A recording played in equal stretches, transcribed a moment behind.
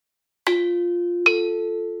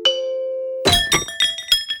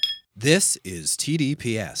This is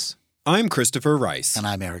TDPS. I'm Christopher Rice. And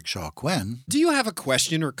I'm Eric Shaw Quinn. Do you have a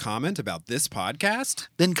question or comment about this podcast?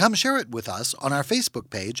 Then come share it with us on our Facebook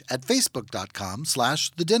page at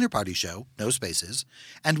facebook.com/The Dinner Party Show, no spaces,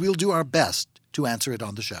 and we'll do our best to answer it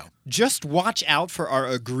on the show. Just watch out for our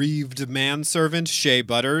aggrieved manservant, Shea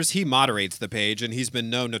Butters. He moderates the page, and he's been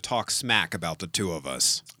known to talk smack about the two of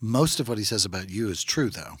us. Most of what he says about you is true,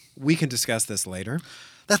 though. We can discuss this later.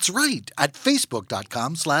 That's right, at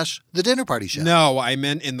facebook.com/The Dinner Party Show. No, I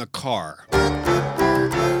meant in the car.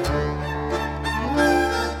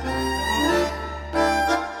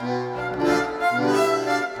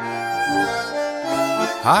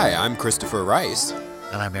 Hi, I'm Christopher Rice.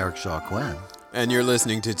 And I'm Eric Shaw Quinn. And you're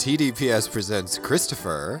listening to TDPS Presents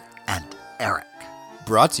Christopher And Eric.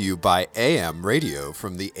 Brought to you by AM Radio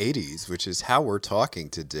from the 80s, which is how we're talking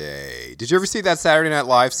today. Did you ever see that Saturday Night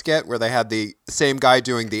Live skit where they had the same guy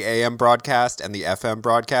doing the AM broadcast and the FM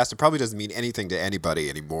broadcast? It probably doesn't mean anything to anybody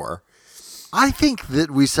anymore. I think that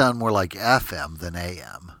we sound more like FM than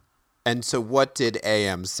AM. And so what did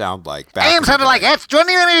AM sound like back AM sounded like, it's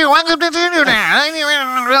 20 minutes, welcome to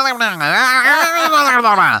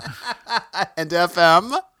And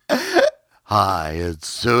FM? Hi, it's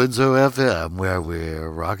so-and-so FM, where we're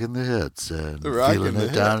rocking the hits and feeling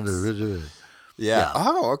it down to the... Yeah.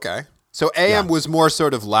 Oh, okay. So AM was more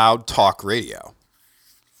sort of loud talk radio.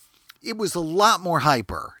 It was a lot more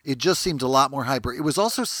hyper. It just seemed a lot more hyper. It was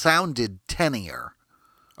also sounded tenier.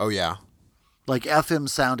 Oh, yeah. Like FM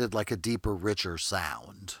sounded like a deeper, richer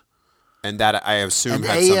sound. And that, I assume, and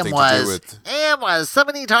had AM something was, to do with... AM was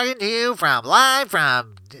somebody talking to you live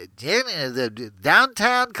from the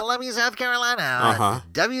downtown Columbia, South Carolina.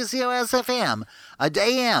 WCOS FM,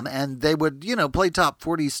 AM, and they would, play top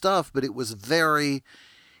 40 stuff, but it was very...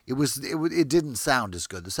 It didn't sound as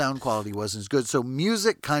good. The sound quality wasn't as good. So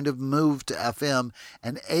music kind of moved to FM,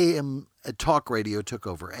 and AM talk radio took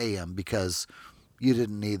over AM because you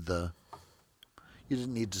didn't need to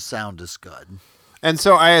sound as good. And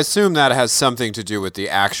so I assume that has something to do with the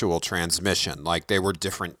actual transmission, like they were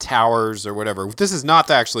different towers or whatever. This is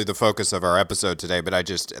not actually the focus of our episode today, but I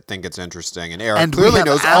just think it's interesting. And Eric clearly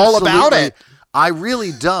knows all about it. I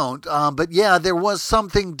really don't. But yeah, there was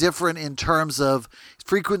something different in terms of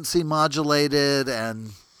frequency modulated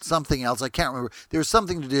and something else. I can't remember. There's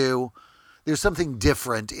something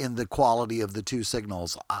different in the quality of the two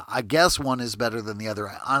signals. I guess one is better than the other.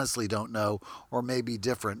 I honestly don't know, or maybe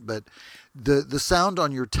different. But the sound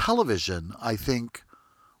on your television, I think,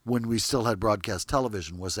 when we still had broadcast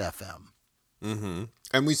television, was FM. Mm-hmm.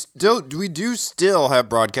 And we do still have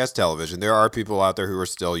broadcast television. There are people out there who are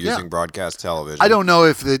still using broadcast television. I don't know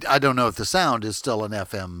if the sound is still an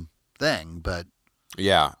FM thing, but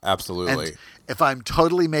yeah, absolutely. And if I'm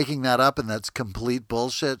totally making that up and that's complete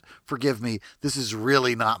bullshit, forgive me. This is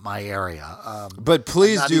really not my area. But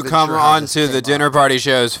please do come on to the Dinner Party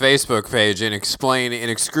Show's Facebook page and explain in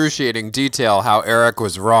excruciating detail how Eric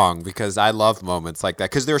was wrong, because I love moments like that,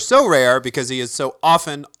 because they're so rare, because he is so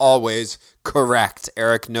often always correct.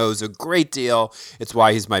 Eric knows a great deal. It's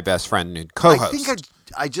why he's my best friend and co-host. I think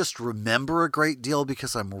I just remember a great deal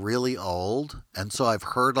because I'm really old, and so I've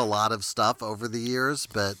heard a lot of stuff over the years,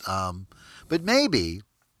 but maybe,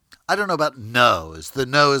 I don't know about nose. The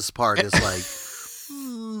nose part is like...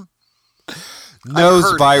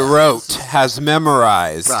 Knows by rote, has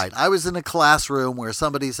memorized. Right. I was in a classroom where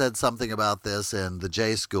somebody said something about this in the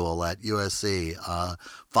J School at USC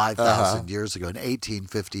 5,000 years ago in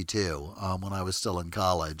 1852 when I was still in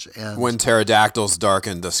college. And when pterodactyls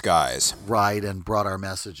darkened the skies. Right, and brought our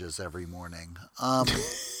messages every morning.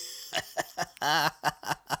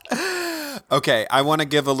 Okay, I want to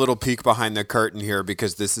give a little peek behind the curtain here,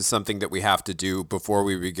 because this is something that we have to do before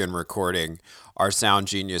we begin recording. Our sound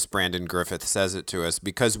genius, Brandon Griffith, says it to us,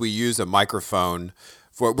 because we use a microphone.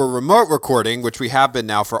 We're remote recording, which we have been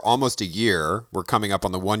now for almost a year. We're coming up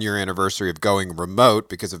on the 1-year anniversary of going remote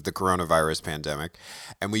because of the coronavirus pandemic.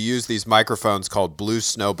 And we use these microphones called Blue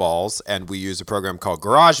Snowballs, and we use a program called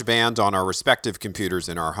GarageBand on our respective computers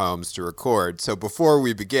in our homes to record. So before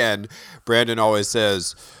we begin, Brandon always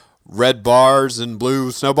says, red bars and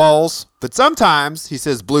blue snowballs. But sometimes he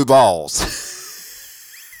says blue balls.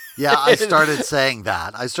 Yeah, I started saying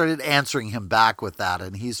that. I started answering him back with that,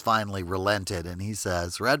 and he's finally relented, and he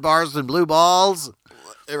says, red bars and blue balls.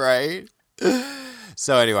 Right?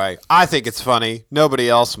 So anyway, I think it's funny. Nobody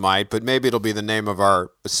else might, but maybe it'll be the name of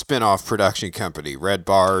our spin-off production company, Red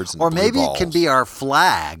Bars and Blue Balls. Or maybe it can be our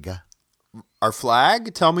flag. Our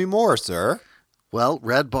flag? Tell me more, sir. Well,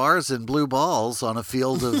 red bars and blue balls on a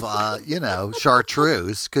field of,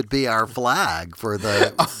 chartreuse could be our flag for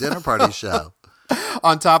the dinner party show.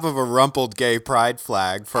 on top of a rumpled gay pride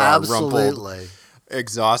flag for our rumpled, Absolutely.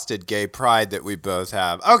 exhausted gay pride that we both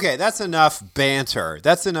have. Okay, that's enough banter.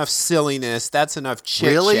 That's enough silliness. That's enough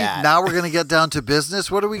chit-chat. Really? Now we're going to get down to business?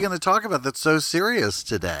 What are we going to talk about that's so serious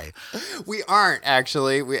today? We aren't,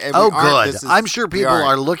 actually. We Oh, aren't. good. I'm sure people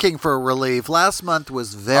are looking for relief. Last month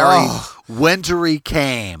was very wintry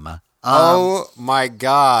came. Oh my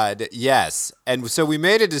God, yes. And so we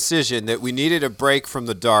made a decision that we needed a break from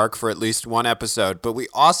the dark for at least one episode, but we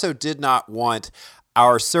also did not want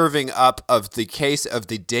our serving up of the case of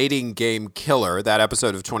the dating game killer, that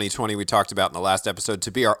episode of 2020 we talked about in the last episode, to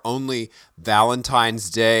be our only Valentine's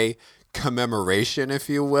Day commemoration, if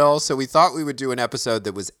you will. So we thought we would do an episode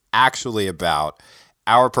that was actually about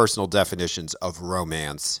our personal definitions of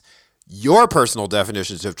romance, your personal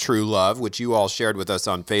definitions of true love, which you all shared with us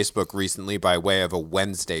on Facebook recently by way of a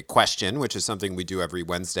Wednesday question, which is something we do every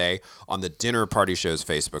Wednesday on the Dinner Party Show's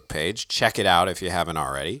Facebook page. Check it out if you haven't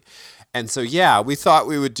already. And so, yeah, we thought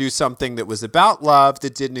we would do something that was about love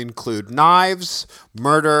that didn't include knives,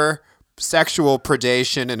 murder, sexual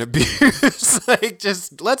predation, and abuse.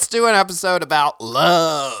 Let's do an episode about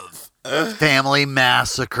love. Family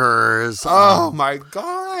massacres. Oh my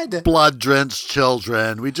God. Blood-drenched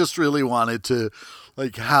children. We just really wanted to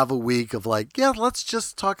have a week of let's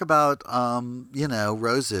just talk about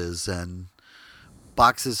roses and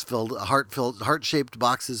boxes filled heart-shaped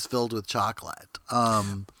boxes filled with chocolate.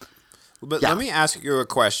 Let me ask you a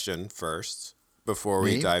question first before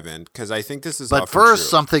we dive in, because I think this is But first,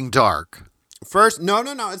 something dark. First, no,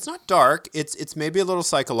 it's not dark. It's maybe a little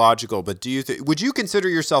psychological, but would you consider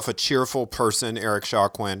yourself a cheerful person, Eric Shaw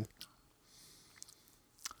Quinn?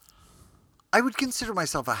 I would consider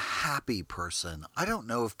myself a happy person. I don't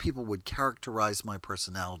know if people would characterize my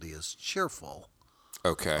personality as cheerful.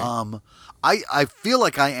 Okay. I feel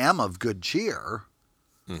like I am of good cheer.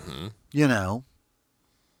 Mm-hmm.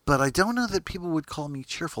 But I don't know that people would call me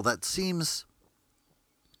cheerful. That seems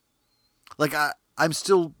like I'm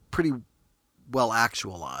still pretty well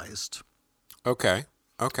actualized. Okay.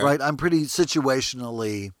 Right? I'm pretty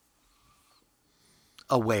situationally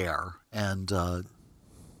aware and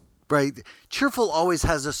right. Cheerful always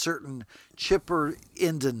has a certain chipper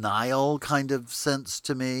in denial kind of sense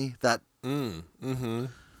to me. That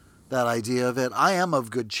that idea of it. I am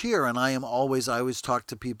of good cheer, and I always talk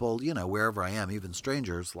to people, wherever I am, even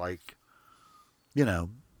strangers,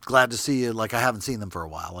 glad to see you. Like I haven't seen them for a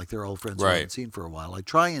while, like they're old friends who I haven't seen for a while. I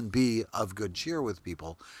try and be of good cheer with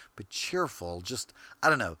people, but cheerful, just, I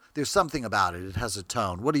don't know. There's something about it. It has a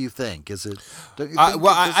tone. What do you think? Is it? Don't you think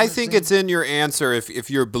I think it's in your answer. If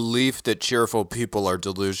your belief that cheerful people are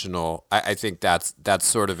delusional, I think that's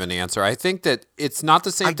sort of an answer. I think that it's not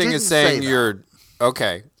the same thing as saying you're.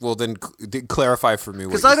 Okay, well then clarify for me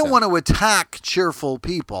what you said. Because I don't want to attack cheerful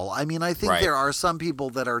people. I mean, I think there are some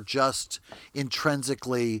people that are just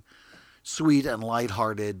intrinsically sweet and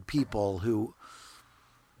lighthearted people who,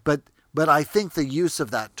 but I think the use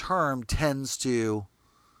of that term tends to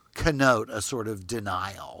connote a sort of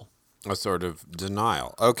denial. A sort of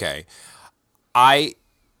denial. Okay.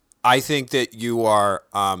 I think that you are,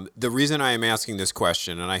 the reason I am asking this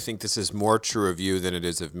question, and I think this is more true of you than it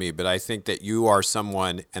is of me, but I think that you are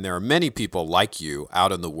someone, and there are many people like you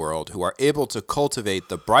out in the world who are able to cultivate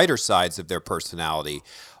the brighter sides of their personality,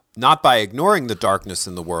 not by ignoring the darkness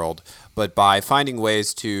in the world, but by finding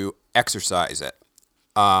ways to exercise it.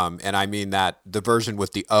 And I mean that the version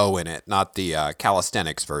with the O in it, not the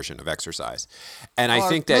calisthenics version of exercise. And I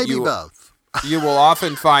think that you will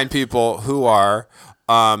often find people who are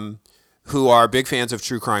big fans of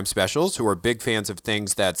true crime specials, who are big fans of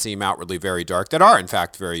things that seem outwardly very dark, that are in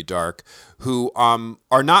fact very dark, who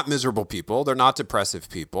are not miserable people. They're not depressive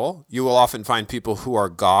people. You will often find people who are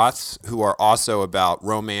goths, who are also about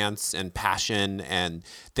romance and passion and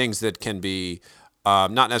things that can be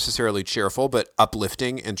not necessarily cheerful, but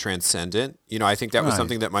uplifting and transcendent. I think that was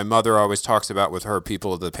something that my mother always talks about with her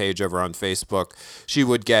people of the page over on Facebook. She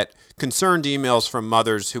would get concerned emails from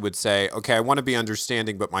mothers who would say, okay, I want to be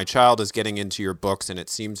understanding, but my child is getting into your books and it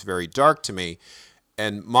seems very dark to me.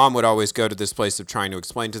 And mom would always go to this place of trying to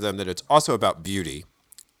explain to them that it's also about beauty,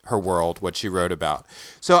 her world, what she wrote about.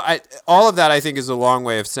 So all of that, I think, is a long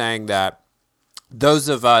way of saying that those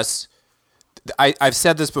of us, I've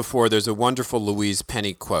said this before, there's a wonderful Louise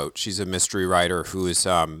Penny quote. She's a mystery writer who is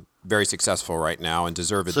very successful right now, and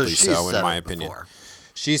deservedly so, in my opinion. Before.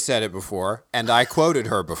 She said it before, and I quoted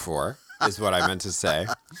her before, is what I meant to say.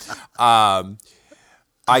 Her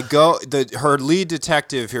lead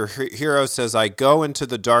detective, her hero says, I go into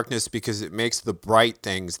the darkness because it makes the bright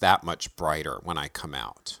things that much brighter when I come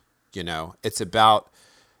out. It's about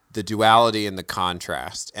the duality and the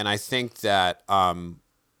contrast. And I think that you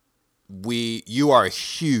are a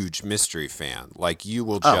huge mystery fan. Like, you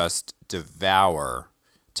will just devour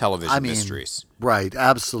television mysteries. Right,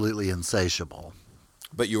 absolutely insatiable.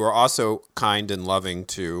 But you are also kind and loving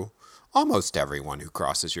to almost everyone who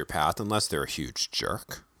crosses your path, unless they're a huge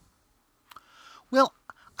jerk. Well,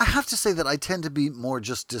 I have to say that I tend to be more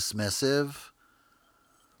just dismissive.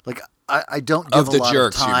 Like, I don't give a lot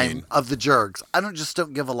of time. You mean? Of the jerks. I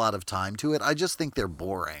don't give a lot of time to it. I just think they're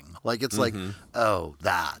boring. Like, it's like, oh,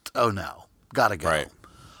 that. Oh, no. Gotta go. Right.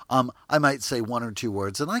 I might say one or two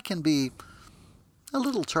words, and I can be a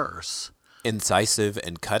little terse. Incisive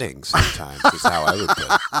and cutting sometimes is how I would put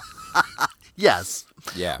it. Yes.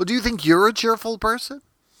 Yeah. Well, do you think you're a cheerful person?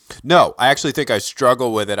 No, I actually think I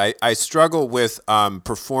struggle with it. I struggle with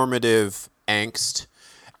performative angst,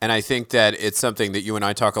 and I think that it's something that you and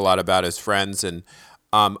I talk a lot about as friends, and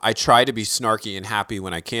I try to be snarky and happy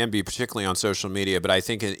when I can be, particularly on social media, but I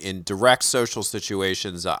think in direct social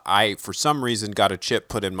situations, I, for some reason, got a chip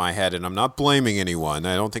put in my head, and I'm not blaming anyone.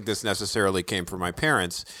 I don't think this necessarily came from my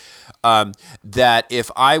parents, that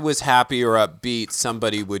if I was happy or upbeat,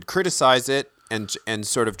 somebody would criticize it and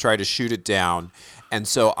sort of try to shoot it down. And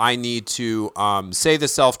so I need to say the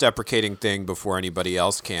self-deprecating thing before anybody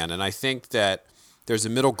else can. And I think that there's a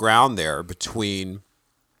middle ground there between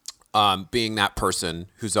being that person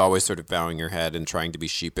who's always sort of bowing your head and trying to be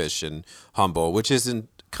sheepish and humble, which isn't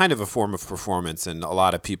kind of a form of performance and a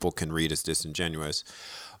lot of people can read as disingenuous,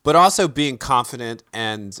 but also being confident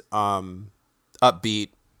and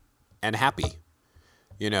upbeat and happy.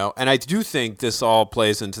 You know, and I do think this all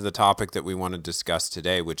plays into the topic that we want to discuss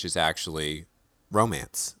today, which is actually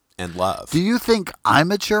romance and love. Do you think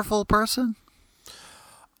I'm a cheerful person?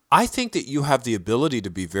 I think that you have the ability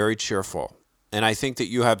to be very cheerful. And I think that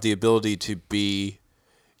you have the ability to be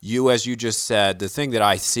you, as you just said, the thing that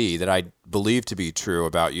I see, that I believe to be true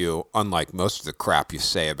about you, unlike most of the crap you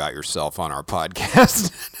say about yourself on our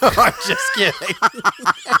podcast. No, I'm just kidding.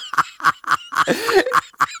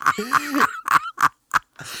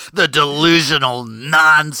 The delusional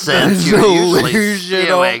nonsense you're usually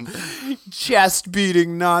spewing. Chest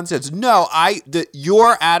beating nonsense. No,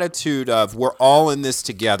 your attitude of we're all in this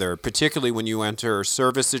together, particularly when you enter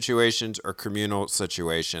service situations or communal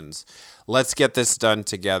situations. Let's get this done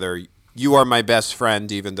together. You are my best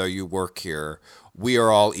friend, even though you work here. We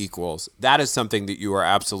are all equals. That is something that you are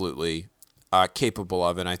absolutely capable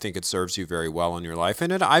of, and I think it serves you very well in your life.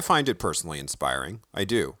 And I find it personally inspiring. I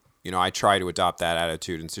do. You know, I try to adopt that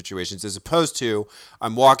attitude in situations as opposed to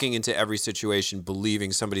I'm walking into every situation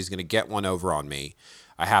believing somebody's going to get one over on me.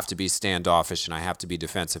 I have to be standoffish and I have to be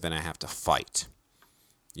defensive and I have to fight.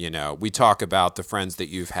 You know, we talk about the friends that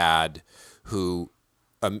you've had who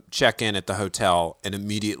check in at the hotel and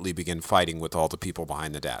immediately begin fighting with all the people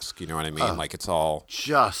behind the desk. You know what I mean? Like it's all...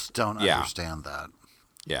 Just don't understand that.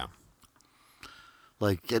 Yeah.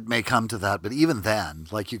 Like it may come to that, but even then,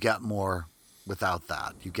 like you get more... Without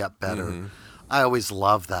that, you get better. Mm-hmm. I always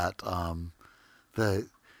love that the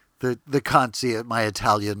concierge, my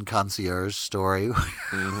Italian concierge story.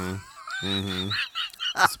 Mm-hmm. Mm-hmm.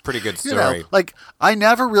 It's a pretty good story. You know, like I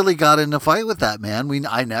never really got in a fight with that man.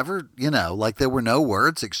 I never, like there were no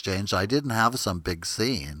words exchanged. I didn't have some big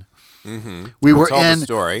scene. Mm-hmm. We were in the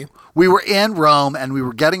story. We were in Rome, and we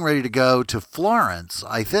were getting ready to go to Florence,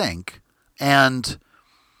 I think, and.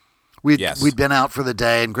 We'd been out for the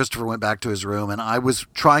day, and Christopher went back to his room, and I was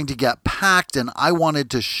trying to get packed, and I wanted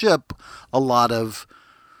to ship a lot of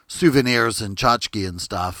souvenirs and tchotchke and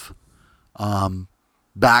stuff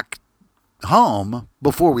back home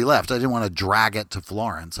before we left. I didn't want to drag it to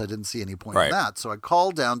Florence. I didn't see any point in that. So I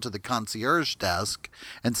called down to the concierge desk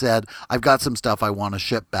and said, I've got some stuff I want to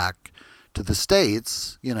ship back to the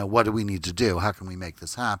States. You know, what do we need to do? How can we make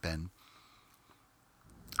this happen?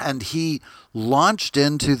 And he launched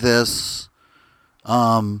into this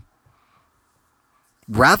rather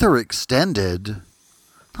extended,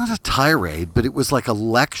 not a tirade, but it was like a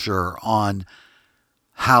lecture on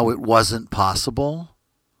how it wasn't possible.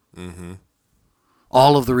 Mm-hmm.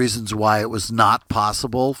 All of the reasons why it was not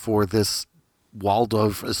possible for this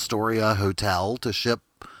Waldorf Astoria hotel to ship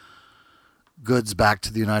goods back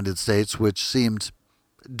to the United States, which seemed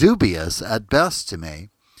dubious at best to me.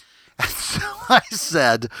 And so I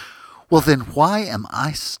said, well, then why am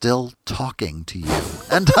I still talking to you?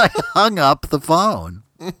 And I hung up the phone.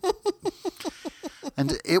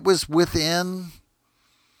 And it was within,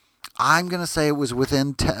 I'm going to say it was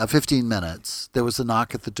within 15 minutes. There was a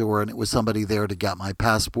knock at the door, and it was somebody there to get my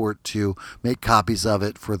passport to make copies of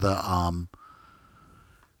it for the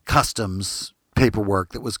customs paperwork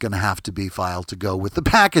that was going to have to be filed to go with the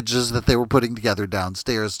packages that they were putting together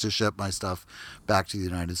downstairs to ship my stuff back to the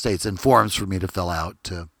United States, and forms for me to fill out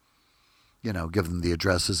to, give them the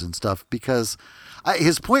addresses and stuff, because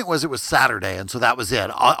his point was it was Saturday, and so that was it.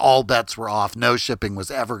 All bets were off. No shipping was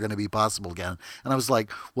ever going to be possible again. And I was like,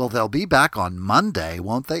 well, they'll be back on Monday,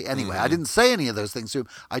 won't they? Anyway, I didn't say any of those things to him.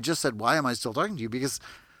 I just said, why am I still talking to you? Because,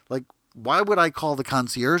 why would I call the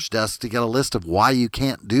concierge desk to get a list of why you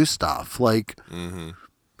can't do stuff?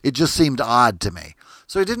 It just seemed odd to me.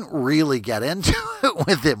 So I didn't really get into it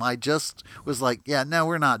with him. I just was like, yeah, no,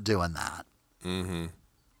 we're not doing that. Mm-hmm.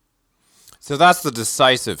 So that's the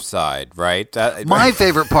decisive side, right? My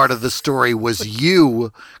favorite part of the story was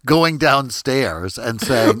you going downstairs and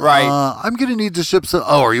saying, right. I'm going to need to ship some.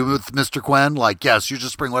 Oh, are you with Mr. Quinn? Yes, you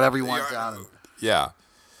just bring whatever you want down. Yeah.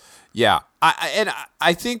 Yeah.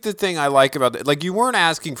 I think the thing I like about it, you weren't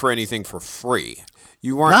asking for anything for free.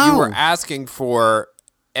 You weren't. No. You were asking for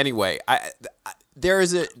anyway. There's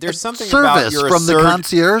something about your from the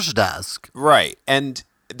concierge desk, right? And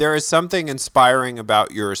there is something inspiring about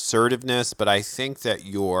your assertiveness, but I think that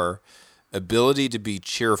your ability to be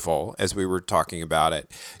cheerful, as we were talking about it,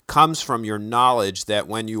 comes from your knowledge that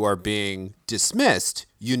when you are being dismissed,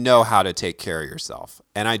 you know how to take care of yourself.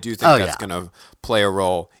 And I do think that's going to play a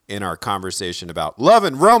role in our conversation about love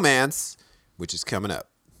and romance, which is coming up.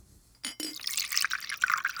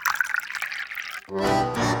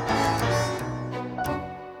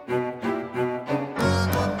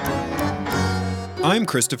 I'm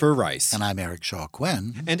Christopher Rice. And I'm Eric Shaw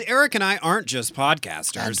Quinn. And Eric and I aren't just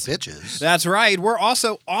podcasters. And bitches. That's right. We're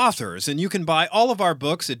also authors, and you can buy all of our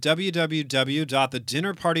books at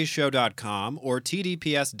www.thedinnerpartyshow.com or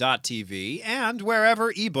tdps.tv and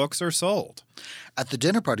wherever ebooks are sold. At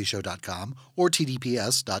thedinnerpartyshow.com or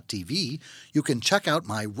tdps.tv, you can check out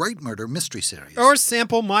my Right Murder mystery series. Or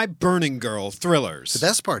sample my Burning Girl thrillers. The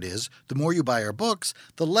best part is, the more you buy our books,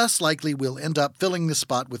 the less likely we'll end up filling the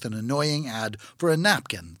spot with an annoying ad for a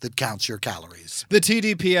napkin that counts your calories. The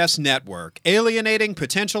TDPS Network, alienating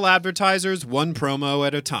potential advertisers one promo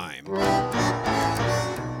at a time.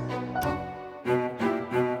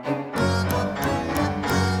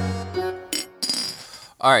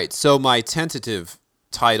 All right, so my tentative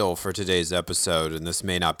title for today's episode, and this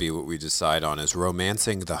may not be what we decide on, is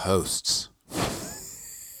Romancing the Hosts.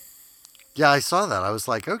 Yeah, I saw that. I was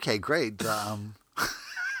like, okay, great.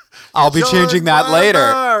 I'll be changing that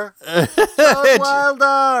later. Joan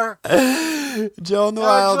Wilder. Joan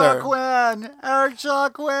Wilder. Eric Shaw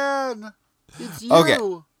Quinn. It's you. Okay.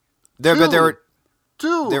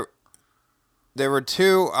 There were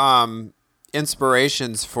two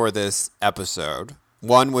inspirations for this episode.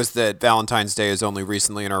 One was that Valentine's Day is only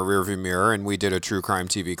recently in our rearview mirror, and we did a True Crime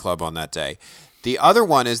TV Club on that day. The other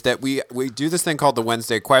one is that we do this thing called the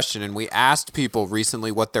Wednesday question, and we asked people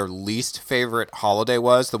recently what their least favorite holiday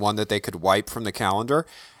was, the one that they could wipe from the calendar.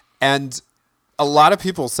 And a lot of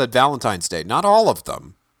people said Valentine's Day. Not all of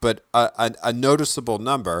them, but a noticeable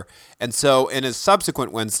number. And so in a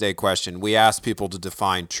subsequent Wednesday question, we asked people to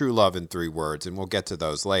define true love in 3 words, and we'll get to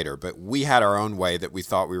those later. But we had our own way that we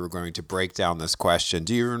thought we were going to break down this question.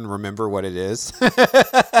 Do you even remember what it is?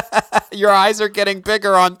 Your eyes are getting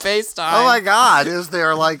bigger on FaceTime. Oh my God. Is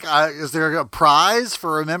there a prize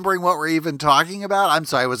for remembering what we're even talking about? I'm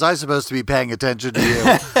sorry. Was I supposed to be paying attention to you?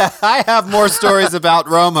 I have more stories about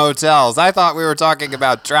Rome hotels. I thought we were talking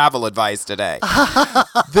about travel advice today.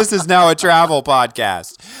 This is now a travel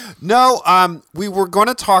podcast. No, we were going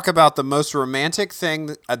to talk about the most romantic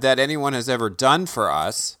thing that anyone has ever done for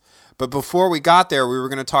us. But before we got there, we were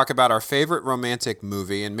going to talk about our favorite romantic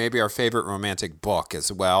movie and maybe our favorite romantic book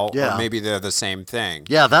as well. Yeah. Or maybe they're the same thing.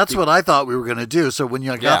 Yeah, that's what I thought we were going to do. So when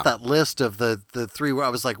you got that list of the 3, I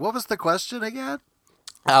was like, what was the question again?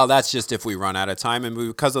 Oh, that's just if we run out of time. And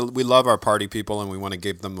because we love our party people and we want to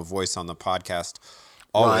give them a voice on the podcast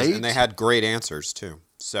always. Right. And they had great answers too.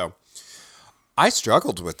 So I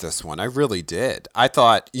struggled with this one. I really did. I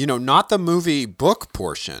thought, not the movie book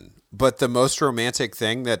portion, but the most romantic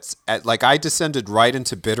thing I descended right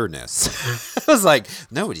into bitterness. I was like,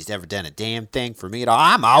 nobody's ever done a damn thing for me at all.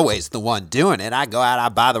 I'm always the one doing it. I go out, I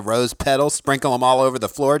buy the rose petals, sprinkle them all over the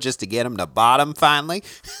floor just to get them to bottom finally.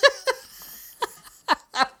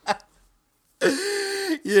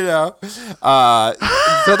 So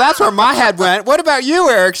that's where my head went. What about you,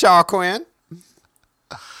 Eric Shaw Quinn?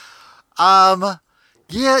 Yeah,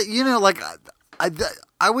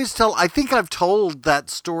 I always I think I've told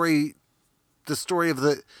that story, the story of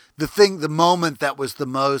the moment that was the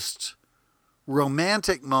most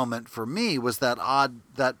romantic moment for me was that I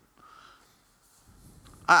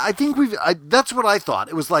think that's what I thought.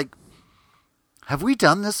 It was like, have we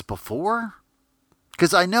done this before?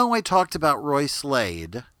 Because I know I talked about Roy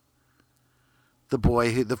Slade,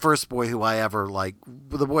 the first boy who I ever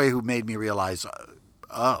the boy who made me realize,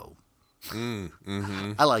 I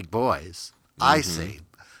like boys. I see.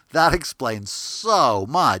 That explains so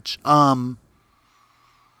much.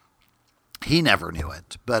 He never knew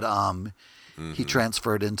it, but he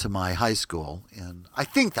transferred into my high school, and I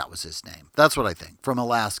think that was his name. That's what I think, from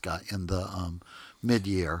Alaska in the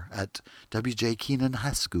mid-year at W.J. Keenan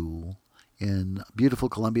High School in beautiful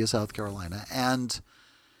Columbia, South Carolina. And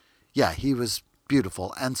yeah, he was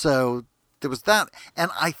beautiful. And so there was that. And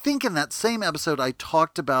I think in that same episode, I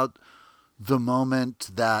talked about the moment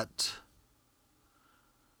that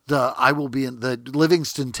I will be in the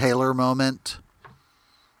Livingston Taylor moment.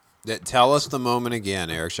 Tell us the moment again,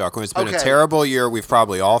 Eric Shaw. It's been Okay. a terrible year. We've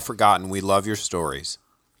probably all forgotten. We love your stories.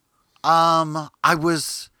 I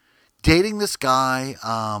was dating this guy,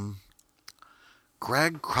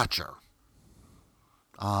 Greg Crutcher.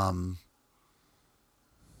 I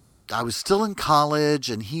was still in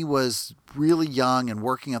college, and he was really young and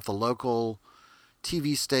working at the local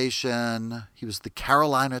TV station. He was the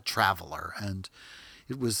Carolina Traveler, and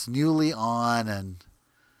it was newly on, and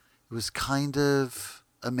it was kind of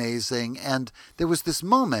amazing. And there was this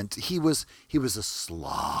moment. He was a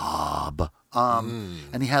slob,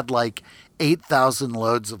 and he had like 8,000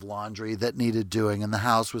 loads of laundry that needed doing, and the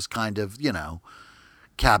house was kind of,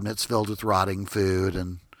 cabinets filled with rotting food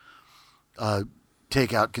and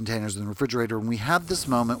takeout containers in the refrigerator. And we had this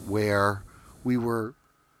moment where we were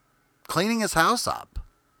cleaning his house up.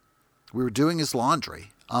 We were doing his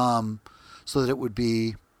laundry so that it would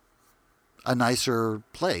be a nicer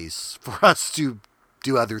place for us to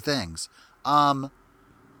do other things. And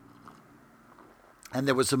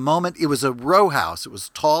there was a moment, it was a row house. It was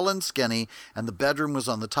tall and skinny, and the bedroom was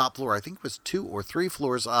on the top floor. I think it was 2 or 3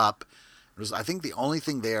 floors up. It was, I think, the only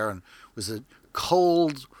thing there, and it was a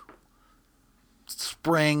cold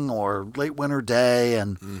spring or late winter day,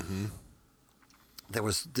 and there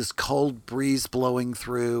was this cold breeze blowing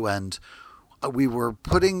through, and we were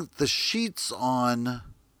putting the sheets on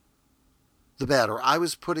the bed, or I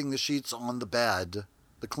was putting the sheets on the bed,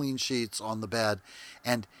 the clean sheets on the bed,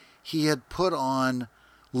 and he had put on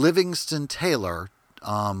Livingston Taylor,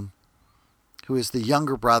 who is the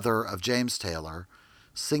younger brother of James Taylor,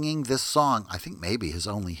 singing this song, I think maybe his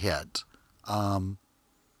only hit,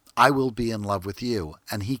 I Will Be in Love with You.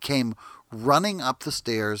 And he came running up the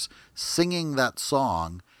stairs singing that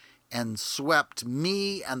song and swept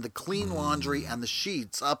me and the clean laundry and the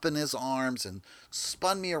sheets up in his arms and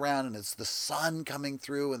spun me around, and it's the sun coming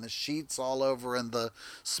through and the sheets all over and the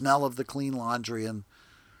smell of the clean laundry, and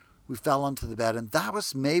we fell onto the bed. And that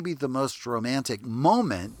was maybe the most romantic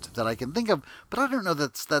moment that I can think of, but I don't know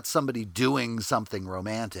that's somebody doing something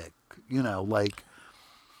romantic, like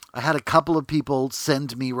I had a couple of people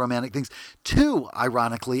send me romantic things. 2,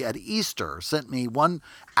 ironically, at Easter sent me. One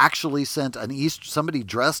actually sent somebody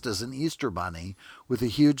dressed as an Easter bunny with a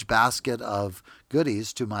huge basket of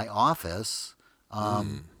goodies to my office.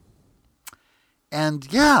 And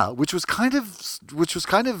yeah, which was kind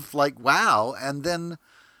of like, wow. And then,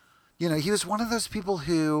 he was one of those people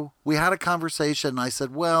who we had a conversation, and I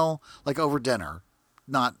said, well, like over dinner,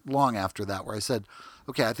 not long after that, where I said,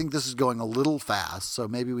 okay, I think this is going a little fast, so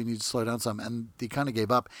maybe we need to slow down some. And he kind of gave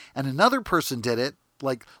up. And another person did it,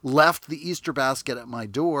 like left the Easter basket at my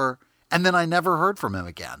door, and then I never heard from him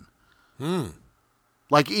again.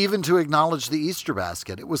 Like, even to acknowledge the Easter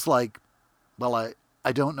basket. It was like, well,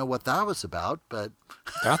 I don't know what that was about, but...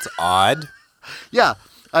 That's odd. Yeah,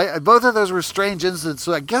 I both of those were strange incidents,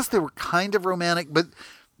 so I guess they were kind of romantic, but...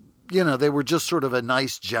 they were just sort of a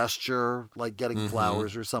nice gesture, like getting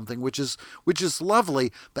flowers or something, which is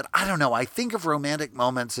lovely. But I don't know. I think of romantic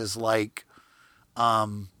moments as like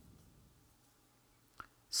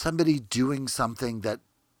somebody doing something that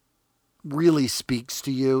really speaks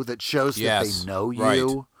to you, that shows that they know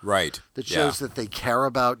you. Right. That shows that they care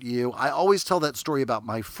about you. I always tell that story about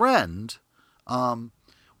my friend.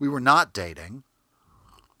 We were not dating.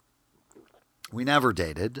 We never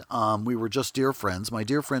dated. We were just dear friends. My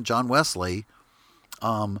dear friend John Wesley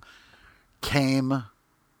came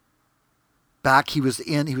back. He was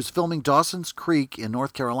filming Dawson's Creek in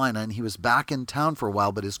North Carolina, and he was back in town for a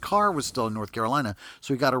while, but his car was still in North Carolina.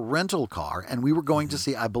 So he got a rental car, and we were going to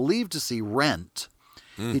see Rent.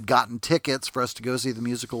 He'd gotten tickets for us to go see the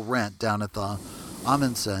musical Rent down at the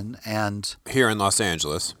Amundsen, and here in Los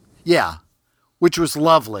Angeles. Yeah. Which was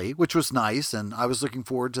lovely, which was nice, and I was looking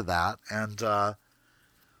forward to that. And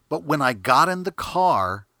but when I got in the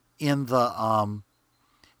car, in the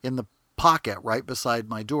pocket right beside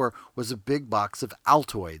my door was a big box of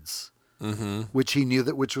Altoids. which he knew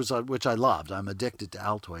which I loved. I'm addicted to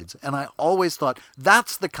Altoids, and I always thought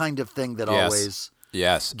that's the kind of thing that always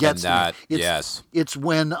gets me. Yes. It's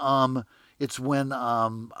when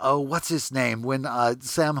what's his name? When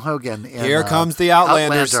Sam Hogan in Here comes the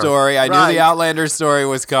Outlander story. I knew the Outlander story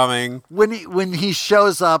was coming. When he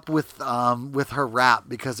shows up with her rap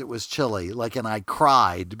because it was chilly, and I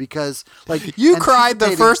cried because you cried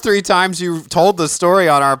the first 3 times you told the story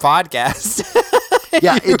on our podcast.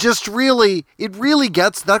 Yeah, it really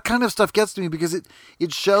gets, that kind of stuff gets to me because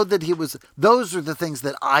it showed that those are the things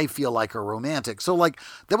that I feel like are romantic. So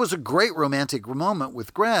that was a great romantic moment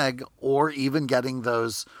with Greg, or even getting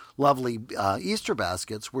those lovely Easter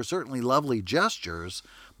baskets were certainly lovely gestures,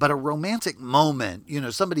 but a romantic moment,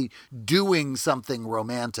 somebody doing something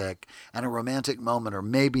romantic and a romantic moment are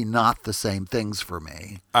maybe not the same things for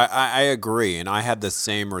me. I agree, and I had the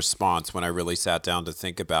same response when I really sat down to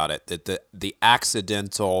think about it, that the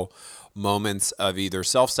accidental moments of either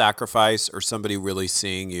self-sacrifice or somebody really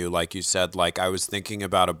seeing you, like you said, I was thinking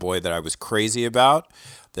about a boy that I was crazy about,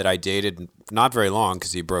 that I dated not very long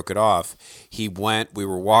because he broke it off. We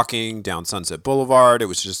were walking down Sunset Boulevard. It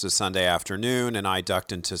was just a Sunday afternoon, and I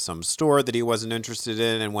ducked into some store that he wasn't interested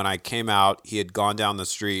in. And when I came out, he had gone down the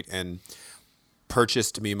street and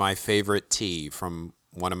purchased me my favorite tea from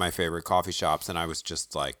one of my favorite coffee shops. And I was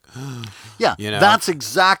just like, yeah, that's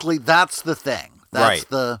the thing. That's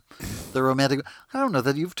right. the romantic. I don't know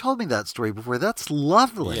that you've told me that story before. That's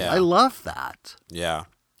lovely. Yeah. I love that. Yeah.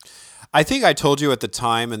 I think I told you at the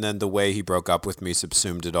time, and then the way he broke up with me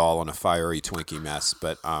subsumed it all in a fiery Twinkie mess.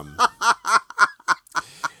 But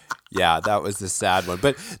yeah, that was the sad one.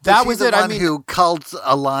 But that was it. I mean, who culled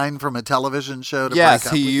a line from a television show to yes,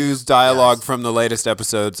 break up he with used dialogue from the latest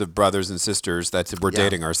episodes of Brothers and Sisters that we're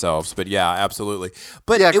dating ourselves. But yeah, absolutely.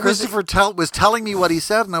 But yeah, Christopher was telling me what he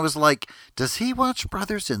said, and I was like, does he watch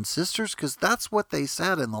Brothers and Sisters? Because that's what they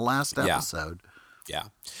said in the last episode. Yeah.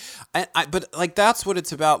 But that's what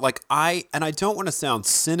it's about. I don't want to sound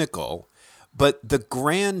cynical, but the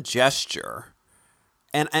grand gesture,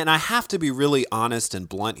 and I have to be really honest and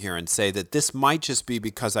blunt here and say that this might just be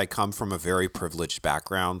because I come from a very privileged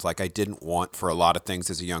background. I didn't want for a lot of things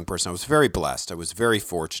as a young person. I was very blessed. I was very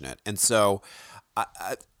fortunate. And so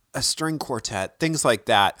a string quartet, things like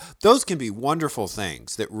that, those can be wonderful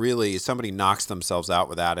things that really somebody knocks themselves out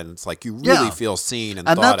with that, and it's you really feel seen and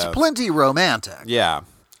thought of. And that's plenty romantic. Yeah.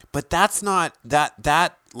 But that's not that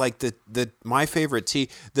the my favorite tea,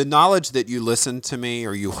 the knowledge that you listened to me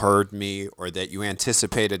or you heard me or that you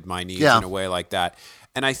anticipated my needs in a way like that.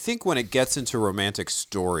 And I think when it gets into romantic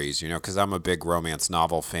stories, because I'm a big romance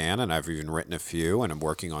novel fan and I've even written a few and I'm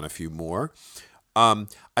working on a few more,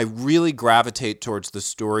 I really gravitate towards the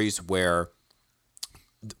stories where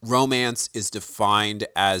romance is defined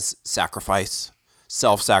as sacrifice,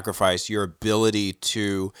 self-sacrifice, your ability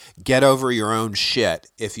to get over your own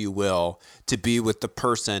shit, if you will, to be with the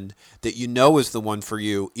person that you know is the one for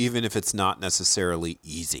you, even if it's not necessarily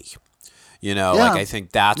easy. I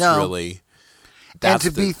think that's really... and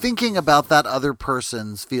to be thinking about that other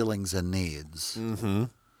person's feelings and needs. Mm-hmm.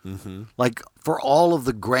 Mm-hmm. For all of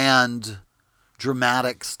the grand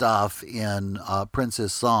dramatic stuff in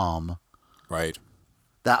Prince's Psalm. Right.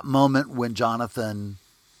 That moment when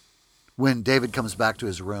David comes back to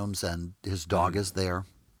his rooms and his dog is there.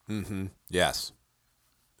 Mm-hmm. Yes.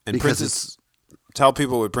 And tell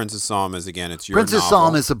people what Prince's Psalm is again. It's your Prince's novel.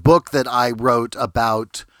 Psalm is a book that I wrote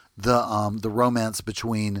about the romance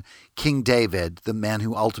between King David, the man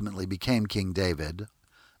who ultimately became King David,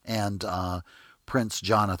 and Prince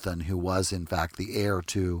Jonathan, who was in fact the heir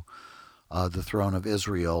to the throne of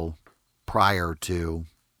Israel prior to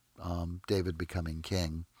David becoming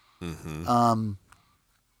king. Mm-hmm.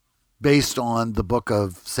 Based on the book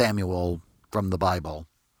of Samuel from the Bible.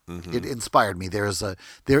 Mm-hmm. It inspired me. It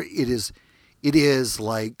is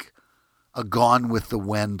like a Gone with the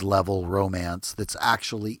Wind level romance that's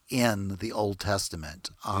actually in the Old Testament.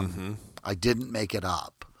 I didn't make it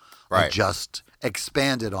up. Right. I just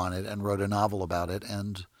expanded on it and wrote a novel about it.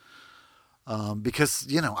 And because,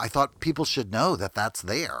 I thought people should know that that's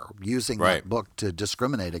there. Using that book to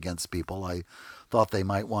discriminate against people, I thought they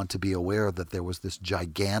might want to be aware that there was this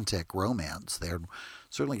gigantic romance there.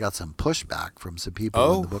 Certainly got some pushback from some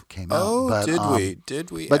people when the book came out. Oh, but,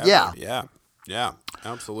 did we? But ever? Yeah,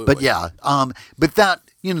 absolutely. But yeah, but that,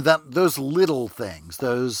 those little things,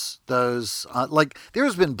 those there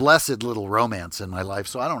has been blessed little romance in my life,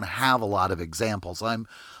 so I don't have a lot of examples. I'm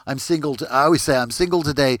single. I always say I'm single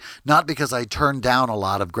today, not because I turned down a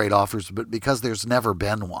lot of great offers, but because there's never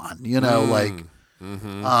been one.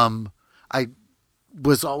 I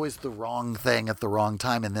was always the wrong thing at the wrong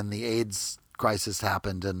time, and then the AIDS crisis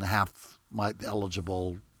happened and half my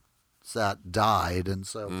eligible set died, and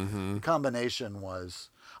so the combination was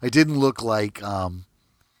I didn't look like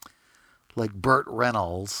Burt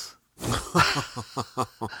Reynolds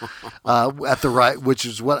at the right, which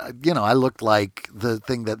is what I looked like the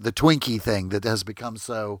Twinkie thing that has become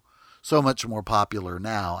so much more popular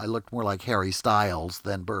now. I looked more like Harry Styles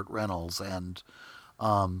than Burt Reynolds, and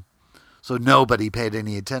so nobody paid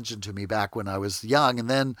any attention to me back when I was young. And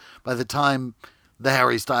then by the time the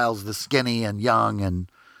Harry Styles, the skinny and young and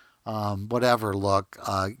whatever look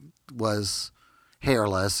was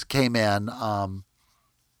hairless, came in,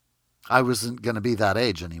 I wasn't going to be that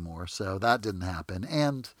age anymore. So that didn't happen.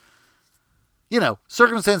 And,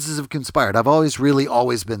 circumstances have conspired. I've always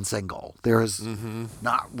been single. There has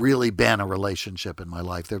not really been a relationship in my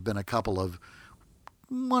life. There have been a couple of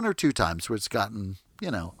 1 or 2 times where it's gotten,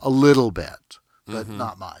 a little bit, but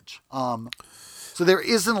not much. So there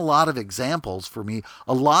isn't a lot of examples for me.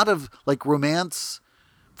 A lot of romance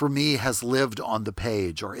for me has lived on the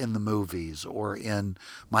page or in the movies or in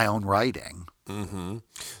my own writing.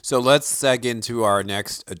 So let's seg into our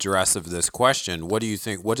next address of this question. What do you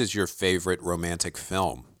think? What is your favorite romantic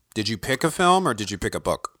film? Did you pick a film or did you pick a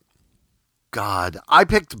book? God, I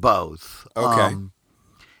picked both. Okay.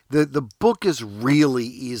 The book is really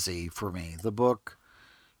easy for me. The book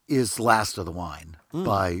is Last of the Wine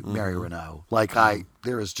by Mary Renaud.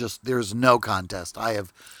 There's no contest. I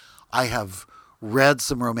have read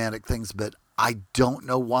some romantic things, but I don't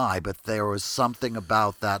know why, but there was something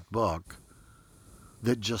about that book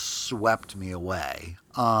that just swept me away.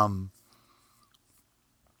 The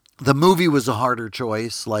movie was a harder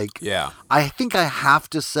choice. I think I have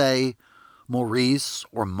to say Maurice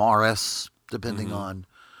or Morris, depending on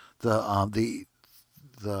the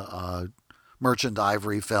Merchant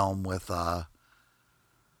Ivory film with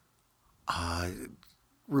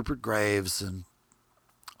Rupert Graves and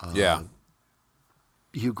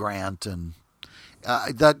Hugh Grant, and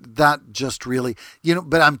that just really,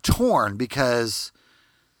 but I'm torn because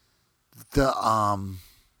the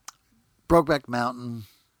Brokeback Mountain.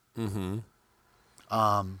 Let's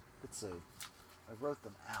see. I wrote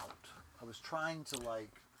them out. I was trying to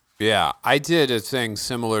Yeah, I did a thing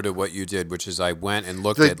similar to what you did, which is I went and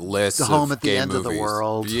looked at lists of The Home at the gay End movies. of the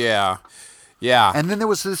World. Yeah. And then there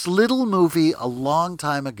was this little movie a long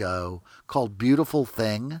time ago called Beautiful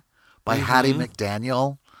Thing by Hattie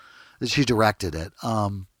McDaniel. She directed it.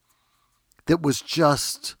 That was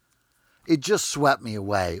it just swept me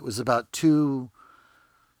away. It was about 2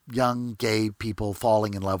 young gay people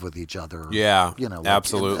falling in love with each other. Yeah, As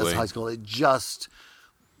absolutely. high school,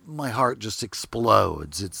 my heart just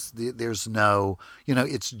explodes. There's no,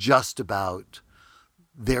 it's just about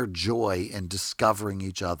their joy in discovering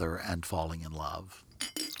each other and falling in love.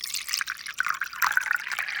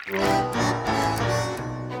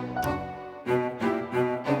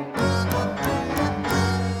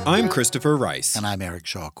 I'm Christopher Rice. And I'm Eric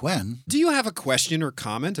Shaw Quinn. Do you have a question or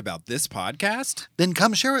comment about this podcast? Then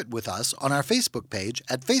come share it with us on our Facebook page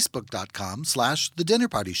at facebook.com/The Dinner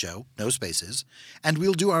Party Show, no spaces, and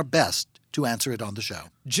we'll do our best to answer it on the show.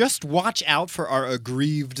 Just watch out for our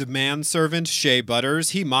aggrieved manservant, Shea Butters.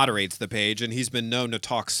 He moderates the page, and he's been known to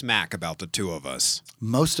talk smack about the 2 of us.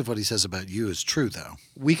 Most of what he says about you is true, though.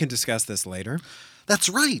 We can discuss this later. That's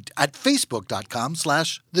right, at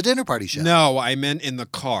facebook.com/The Dinner Party Show. No, I meant in the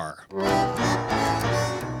car.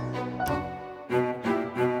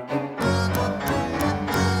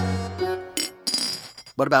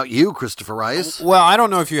 What about you, Christopher Rice? Well, I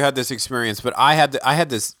don't know if you had this experience, but I had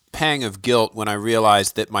this pang of guilt when I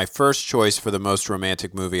realized that my first choice for the most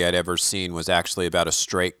romantic movie I'd ever seen was actually about a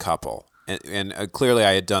straight couple. And clearly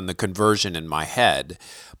I had done the conversion in my head.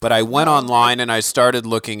 But I went online and I started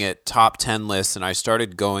looking at top 10 lists, and I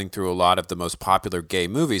started going through a lot of the most popular gay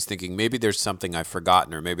movies thinking maybe there's something I've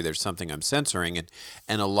forgotten or maybe there's something I'm censoring.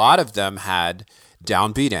 And a lot of them had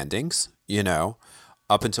downbeat endings,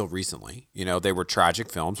 up until recently. They were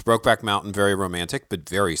tragic films. Brokeback Mountain, very romantic, but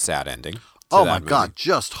very sad ending. Oh, my God,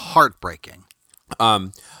 just heartbreaking.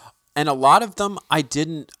 And a lot of them I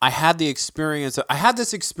had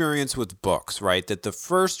this experience with books, right? That the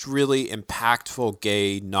first really impactful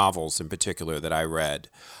gay novels in particular that I read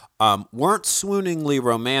weren't swooningly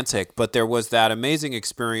romantic, but there was that amazing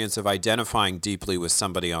experience of identifying deeply with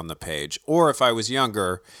somebody on the page. Or if I was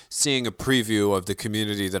younger, seeing a preview of the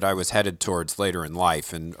community that I was headed towards later in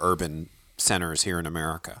life in urban centers here in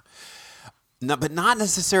America. No, but not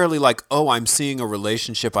necessarily like, oh, I'm seeing a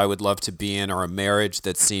relationship I would love to be in or a marriage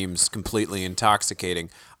that seems completely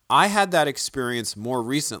intoxicating. I had that experience more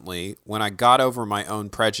recently when I got over my own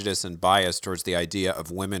prejudice and bias towards the idea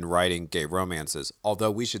of women writing gay romances.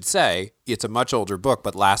 Although we should say it's a much older book,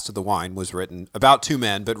 but Last of the Wine was written about two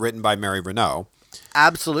men, but written by Mary Renault.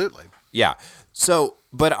 Absolutely. Yeah. So,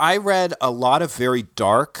 but I read a lot of very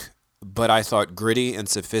dark, but I thought gritty and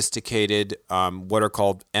sophisticated, what are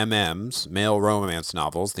called MMs, male romance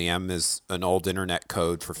novels. The M is an old internet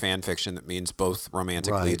code for fan fiction that means both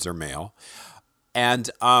romantic leads are male. And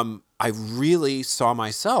I really saw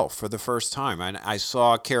myself for the first time. And I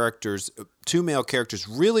saw characters, two male characters,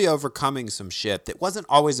 really overcoming some shit that wasn't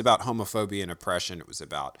always about homophobia and oppression. It was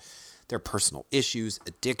about their personal issues,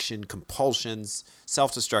 addiction, compulsions,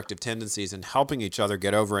 self-destructive tendencies, and helping each other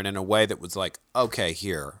get over it in a way that was like, okay,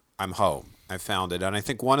 here, I'm home. I found it. And I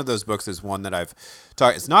think one of those books is one that I've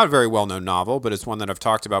talked, it's not a very well-known novel, but it's one that I've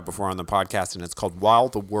talked about before on the podcast, and it's called While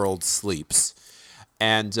the World Sleeps.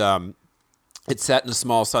 And it's set in a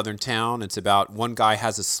small southern town. It's about one guy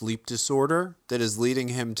has a sleep disorder that is leading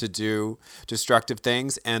him to do destructive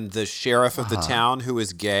things, and the sheriff of the town, who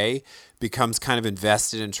is gay, becomes kind of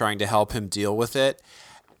invested in trying to help him deal with it.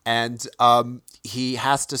 And he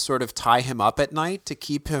has to sort of tie him up at night to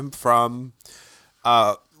keep him from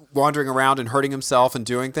wandering around and hurting himself and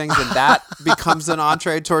doing things. And that becomes an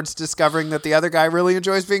entree towards discovering that the other guy really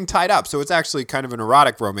enjoys being tied up. So it's actually kind of an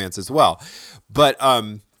erotic romance as well. But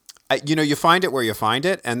you find it where you find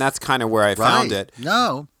it, and that's kind of where I found it.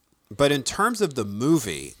 No. But in terms of the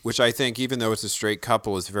movie, which I think, even though it's a straight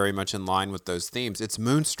couple, is very much in line with those themes, it's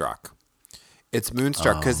Moonstruck. It's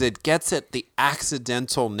Moonstruck because it gets at the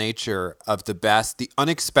accidental nature of the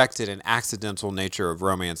unexpected and accidental nature of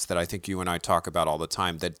romance that I think you and I talk about all the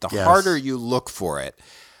time, that the harder you look for it,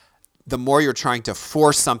 the more you're trying to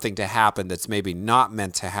force something to happen that's maybe not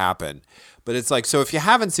meant to happen. But it's like, so if you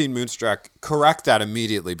haven't seen Moonstruck, correct that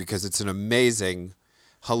immediately because it's an amazing,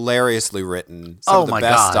 hilariously written, some of the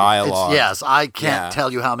best dialogue. I can't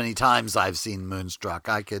tell you how many times I've seen Moonstruck.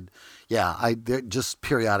 I just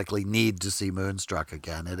periodically need to see Moonstruck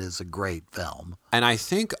again. It is a great film. And I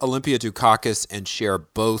think Olympia Dukakis and Cher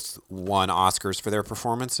both won Oscars for their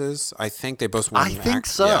performances. I think they both won. I think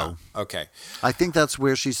so. Yeah. Okay. I think that's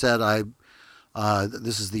where she said,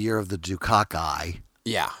 this is the year of the Dukakis.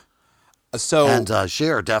 Yeah. So, and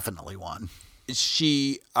Cher definitely won.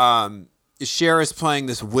 Cher is playing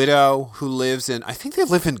this widow who lives in, I think they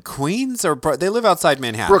live in Queens, or they live outside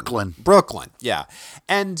Manhattan. Brooklyn, yeah.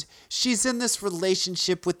 And she's in this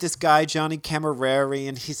relationship with this guy, Johnny Camilleri,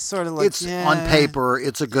 and he's sort of like, on paper,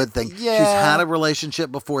 it's a good thing. Yeah. She's had a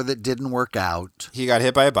relationship before that didn't work out. He got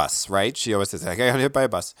hit by a bus, right? She always says, I got hit by a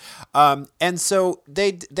bus. And so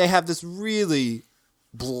they have this really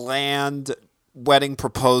bland wedding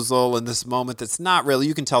proposal in this moment that's not really,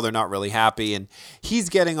 you can tell they're not really happy, and he's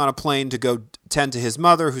getting on a plane to go tend to his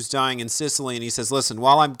mother who's dying in Sicily, and he says, listen,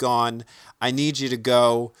 while I'm gone, I need you to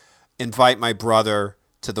go invite my brother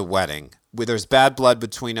to the wedding. There's bad blood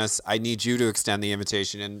between us. I need you to extend the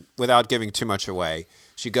invitation. And without giving too much away,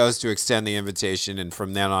 she goes to extend the invitation, and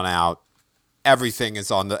from then on out, everything is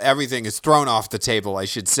thrown off the table, I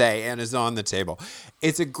should say, and is on the table.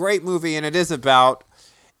 It's a great movie, and it is about,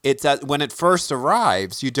 when it first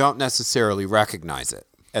arrives, you don't necessarily recognize it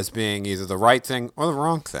as being either the right thing or the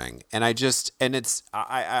wrong thing. And I think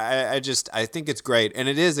it's great. And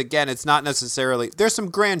it is, again, it's not necessarily, there's some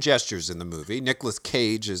grand gestures in the movie. Nicolas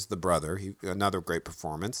Cage is the brother, another great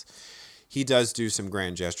performance. He does do some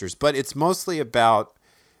grand gestures, but it's mostly about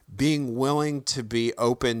being willing to be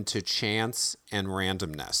open to chance and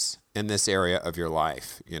randomness in this area of your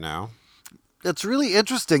life, you know? It's really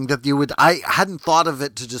interesting that I hadn't thought of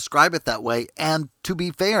it to describe it that way. And to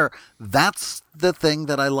be fair, that's the thing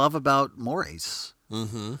that I love about Maurice.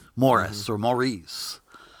 Mm-hmm. Morris or Maurice.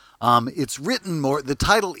 It's written the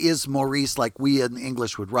title is Maurice like we in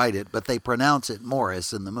English would write it, but they pronounce it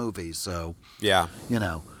Morris in the movie. So, yeah,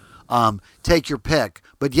 take your pick.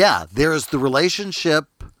 But yeah, there's the relationship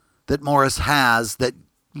that Morris has that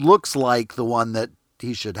looks like the one that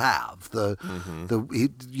he should have.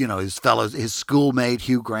 His schoolmate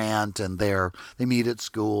Hugh Grant, and they meet at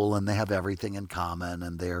school and they have everything in common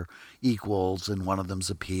and they're equals, and one of them's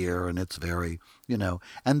a peer, and it's very,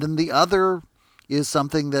 and then the other is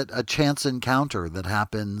something that a chance encounter that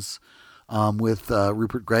happens with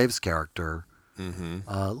Rupert Graves' character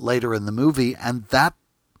later in the movie, and that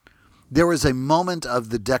there is a moment of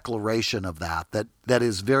the declaration of that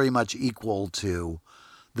is very much equal to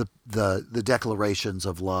the declarations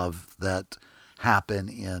of love that happen